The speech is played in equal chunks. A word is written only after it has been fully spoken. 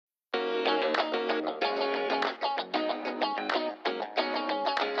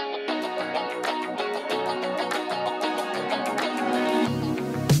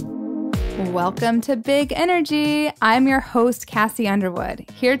Welcome to Big Energy. I'm your host, Kassi Underwood,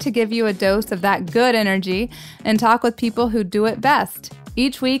 here to give you a dose of that good energy and talk with people who do it best.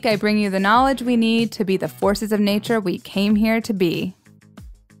 Each week, I bring you the knowledge we need to be the forces of nature we came here to be.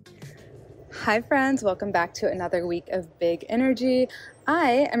 Hi, friends. Welcome back to another week of Big Energy.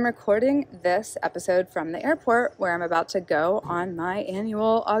 I am recording this episode from the airport where I'm about to go on my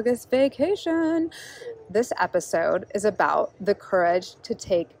annual August vacation. This episode is about the courage to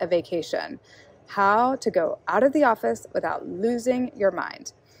take a vacation, how to go out of the office without losing your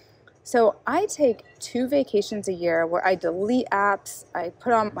mind. So I take 2 vacations a year where I delete apps, I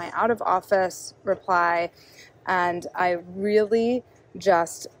put on my out of office reply, and I really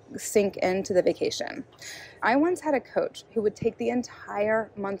just sink into the vacation. I once had a coach who would take the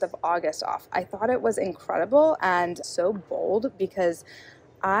entire month of August off. I thought it was incredible and so bold because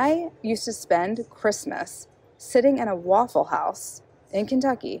I used to spend Christmas sitting in a Waffle House in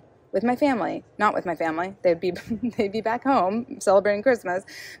Kentucky with my family. Not with my family. They'd be back home celebrating Christmas,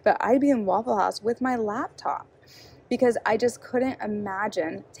 but I'd be in Waffle House with my laptop because I just couldn't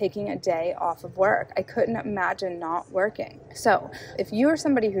imagine taking a day off of work. I couldn't imagine not working. So if you are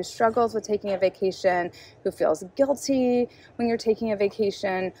somebody who struggles with taking a vacation, who feels guilty when you're taking a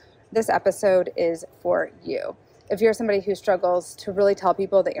vacation, this episode is for you. If you're somebody who struggles to really tell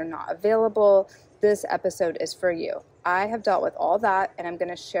people that you're not available, this episode is for you. I have dealt with all that, and I'm going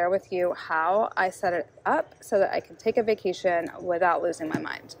to share with you how I set it up so that I can take a vacation without losing my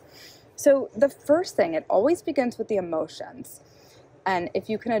mind. So the first thing, it always begins with the emotions. And if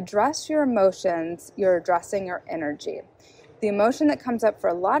you can address your emotions, you're addressing your energy. The emotion that comes up for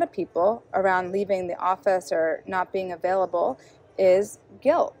a lot of people around leaving the office or not being available is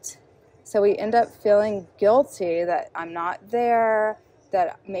guilt. So we end up feeling guilty that I'm not there,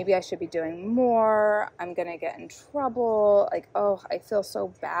 that maybe I should be doing more, I'm going to get in trouble, like, oh, I feel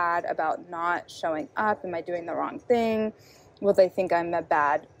so bad about not showing up. Am I doing the wrong thing? Will they think I'm a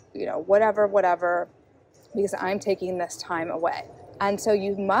bad, whatever, because I'm taking this time away. And so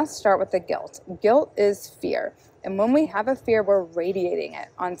you must start with the guilt. Guilt is fear. And when we have a fear, we're radiating it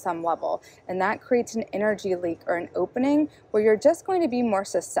on some level. And that creates an energy leak or an opening where you're just going to be more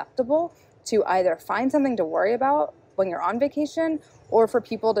susceptible to either find something to worry about when you're on vacation or for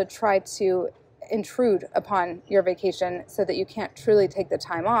people to try to intrude upon your vacation so that you can't truly take the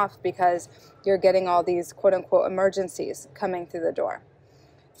time off because you're getting all these quote unquote emergencies coming through the door.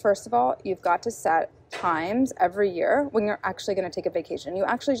 First of all, you've got to set times every year when you're actually going to take a vacation. You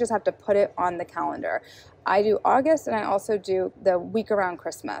actually just have to put it on the calendar. I do August and I also do the week around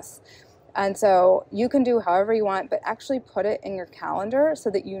Christmas. And so you can do however you want, but actually put it in your calendar so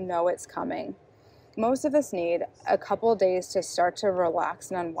that you know it's coming. Most of us need a couple days to start to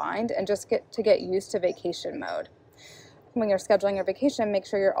relax and unwind and just get used to vacation mode. When you're scheduling your vacation, make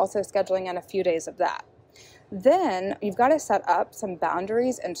sure you're also scheduling in a few days of that. Then you've got to set up some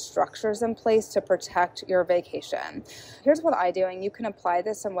boundaries and structures in place to protect your vacation. Here's what I do, and you can apply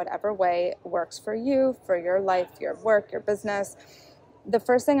this in whatever way works for you, for your life, your work, your business. The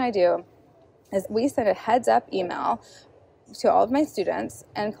first thing I do is we send a heads up email to all of my students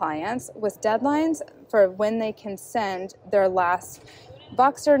and clients with deadlines for when they can send their last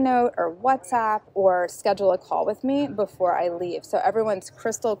Voxer note or WhatsApp or schedule a call with me before I leave. So everyone's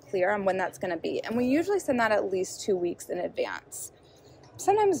crystal clear on when that's going to be. And we usually send that at least 2 weeks in advance.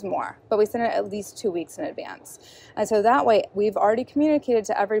 Sometimes more, but we send it at least 2 weeks in advance. And so that way we've already communicated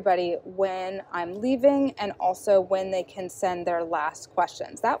to everybody when I'm leaving and also when they can send their last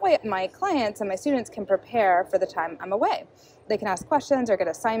questions. That way my clients and my students can prepare for the time I'm away. They can ask questions or get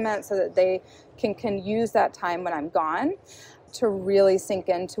assignments so that they can use that time when I'm gone to really sink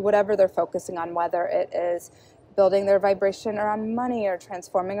into whatever they're focusing on, whether it is building their vibration around money or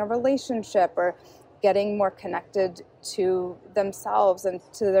transforming a relationship or getting more connected to themselves and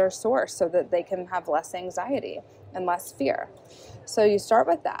to their source so that they can have less anxiety and less fear. So you start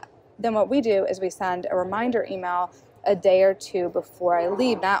with that. Then what we do is we send a reminder email a day or two before I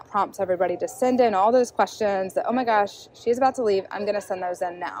leave. That prompts everybody to send in all those questions that, oh my gosh, she's about to leave. I'm going to send those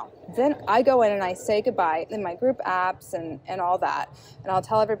in now. Then I go in and I say goodbye in my group apps and all that. And I'll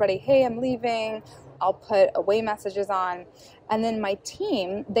tell everybody, hey, I'm leaving. I'll put away messages on. And then my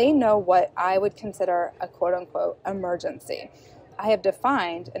team, they know what I would consider a quote unquote emergency. I have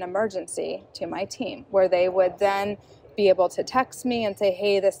defined an emergency to my team where they would then be able to text me and say,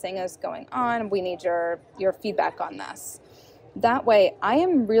 hey, this thing is going on. We need your feedback on this. That way, I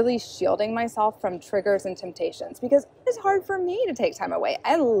am really shielding myself from triggers and temptations because it's hard for me to take time away.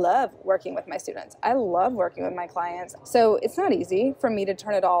 I love working with my students. I love working with my clients. So it's not easy for me to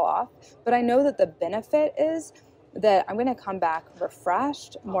turn it all off, but I know that the benefit is that I'm going to come back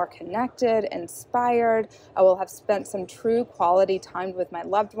refreshed, more connected, inspired. I will have spent some true quality time with my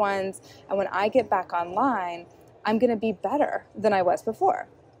loved ones. And when I get back online, I'm going to be better than I was before.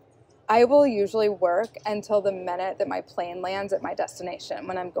 I will usually work until the minute that my plane lands at my destination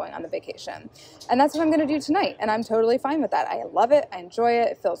when I'm going on the vacation. And that's what I'm going to do tonight. And I'm totally fine with that. I love it. I enjoy it.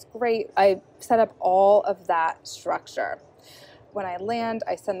 It feels great. I set up all of that structure. When I land,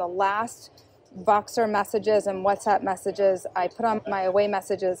 I send the last Voxer messages and WhatsApp messages. I put on my away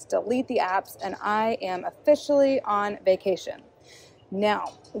messages, delete the apps, and I am officially on vacation.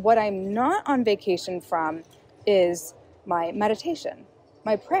 Now, what I'm not on vacation from is my meditation,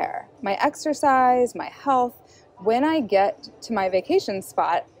 my prayer, my exercise, my health. When I get to my vacation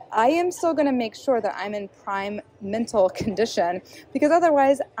spot, I am still going to make sure that I'm in prime mental condition, because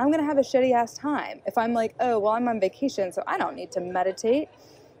otherwise I'm going to have a shitty ass time. If I'm like, oh, well, I'm on vacation, so I don't need to meditate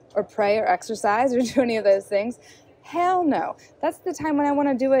or pray or exercise or do any of those things. Hell no. That's the time when I want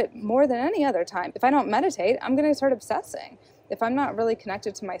to do it more than any other time. If I don't meditate, I'm going to start obsessing. If I'm not really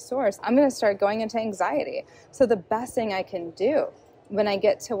connected to my source, I'm going to start going into anxiety. So the best thing I can do when I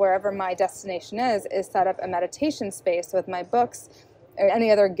get to wherever my destination is set up a meditation space with my books or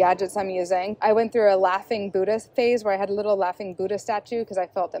any other gadgets I'm using. I went through a laughing Buddha phase where I had a little laughing Buddha statue because I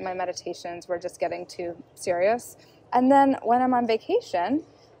felt that my meditations were just getting too serious. And then when I'm on vacation,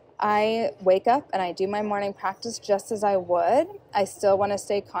 I wake up and I do my morning practice just as I would. I still want to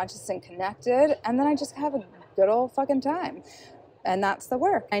stay conscious and connected, and then I just have a good old fucking time. And that's the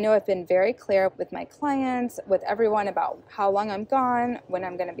work. I know I've been very clear with my clients, with everyone about how long I'm gone, when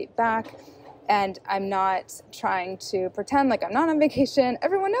I'm going to be back. And I'm not trying to pretend like I'm not on vacation.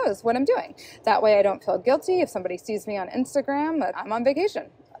 Everyone knows what I'm doing. That way I don't feel guilty if somebody sees me on Instagram that I'm on vacation.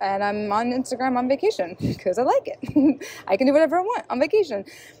 And I'm on Instagram on vacation because I like it. I can do whatever I want on vacation.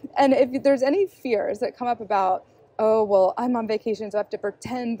 And if there's any fears that come up about, oh, well, I'm on vacation, so I have to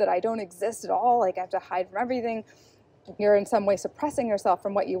pretend that I don't exist at all, like I have to hide from everything, you're in some way suppressing yourself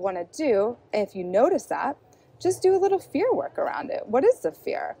from what you want to do. And if you notice that, just do a little fear work around it. What is the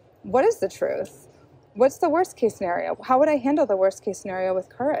fear? What is the truth? What's the worst case scenario? How would I handle the worst case scenario with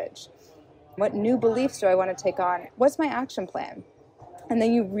courage? What new beliefs do I want to take on? What's my action plan? And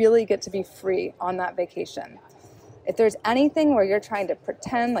then you really get to be free on that vacation. If there's anything where you're trying to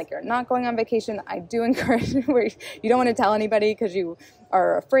pretend like you're not going on vacation, I do encourage you where you don't want to tell anybody because you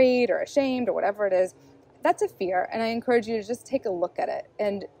are afraid or ashamed or whatever it is. That's a fear, and I encourage you to just take a look at it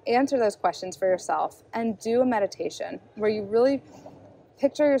and answer those questions for yourself and do a meditation where you really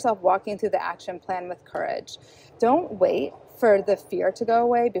picture yourself walking through the action plan with courage. Don't wait for the fear to go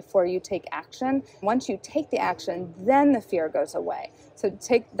away before you take action. Once you take the action, then the fear goes away. So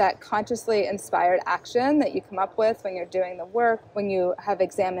take that consciously inspired action that you come up with when you're doing the work, when you have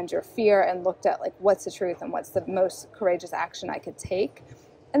examined your fear and looked at like what's the truth and what's the most courageous action I could take.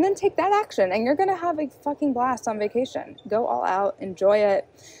 And then take that action, and you're going to have a fucking blast on vacation. Go all out, enjoy it.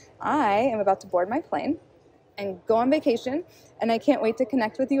 I am about to board my plane and go on vacation, and I can't wait to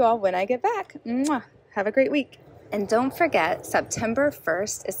connect with you all when I get back. Mwah. Have a great week. And don't forget, September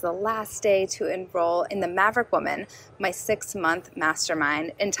 1st is the last day to enroll in the Maverick Woman, my 6-month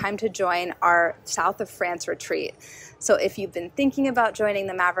mastermind, in time to join our South of France retreat. So if you've been thinking about joining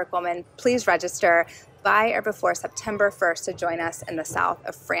the Maverick Woman, please register by or before September 1st to join us in the South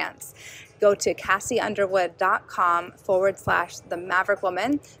of France. Go to kassiunderwood.com/the Maverick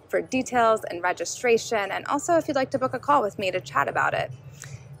Woman for details and registration, and also if you'd like to book a call with me to chat about it.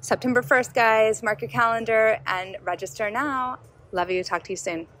 September 1st, guys, mark your calendar and register now. Love you. Talk to you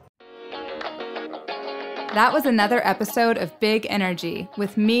soon. That was another episode of Big Energy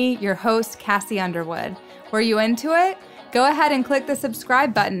with me, your host, Kassi Underwood. Were you into it? Go ahead and click the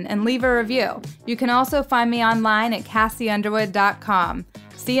subscribe button and leave a review. You can also find me online at kassiunderwood.com.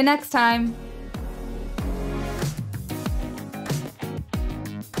 See you next time.